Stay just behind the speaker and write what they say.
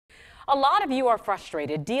A lot of you are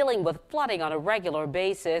frustrated dealing with flooding on a regular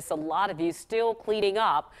basis. A lot of you still cleaning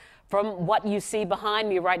up. From what you see behind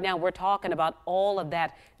me right now, we're talking about all of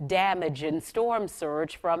that damage and storm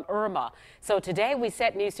surge from Irma. So today we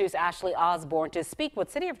set News 2's Ashley Osborne to speak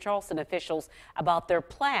with City of Charleston officials about their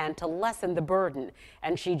plan to lessen the burden.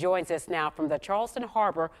 And she joins us now from the Charleston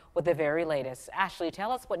Harbor with the very latest. Ashley,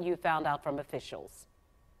 tell us what you found out from officials.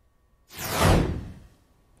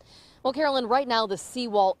 Well, Carolyn, right now the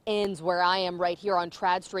seawall ends where I am right here on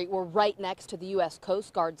Trad Street. We're right next to the U.S.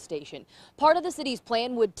 Coast Guard station. Part of the city's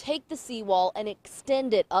plan would take the seawall and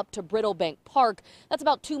extend it up to Brittlebank Park. That's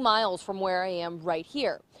about 2 miles from where I am right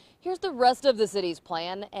here. Here's the rest of the city's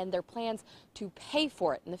plan and their plans to pay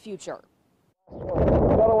for it in the future.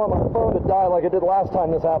 I don't want my phone to die like it did last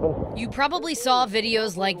time this happened. You probably saw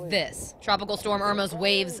videos like this. Tropical storm Irma's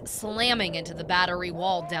waves slamming into the Battery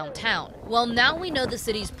Wall downtown. Well, now we know the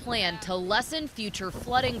city's plan to lessen future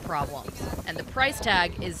flooding problems. And the price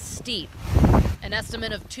tag is steep. An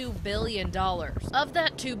estimate of $2 billion. Of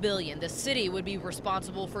that $2 billion, the city would be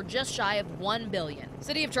responsible for just shy of $1 billion.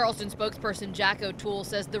 City of Charleston spokesperson Jack O'Toole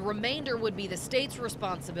says the remainder would be the state's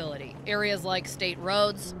responsibility. Areas like state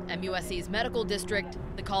roads, MUSC's medical district,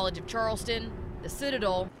 the College of Charleston, the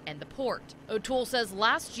Citadel, and the port. O'Toole says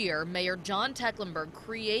last year, Mayor John Tecklenburg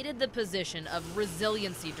created the position of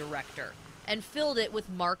Resiliency Director and filled it with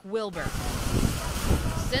Mark Wilbert.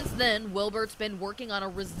 Since then, Wilbert's been working on a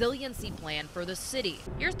resiliency plan for the city.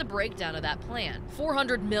 Here's the breakdown of that plan.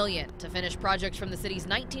 $400 million to finish projects from the city's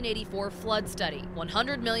 1984 flood study,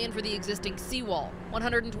 $100 million for the existing seawall,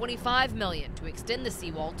 $125 million to extend the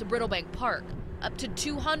seawall to Brittlebank Park, up to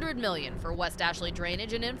 $200 million for West Ashley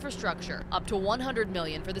drainage and infrastructure, up to $100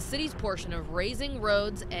 million for the city's portion of raising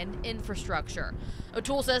roads and infrastructure.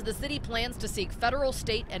 O'Toole says the city plans to seek federal,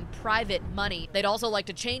 state, and private money. They'd also like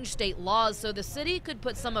to change state laws so the city could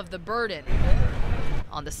put some of the burden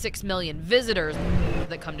on the 6 million visitors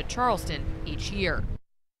that come to Charleston each year.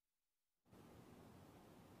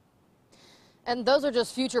 And those are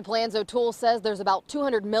just future plans. O'Toole says there's about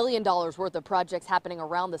 $200 million worth of projects happening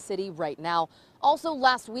around the city right now. Also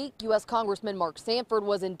last week, U.S. Congressman Mark Sanford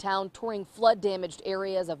was in town touring flood-damaged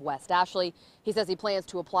areas of West Ashley. He says he plans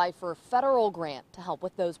to apply for a federal grant to help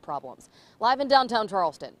with those problems. Live in downtown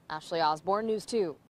Charleston, Ashley Osborne, News 2.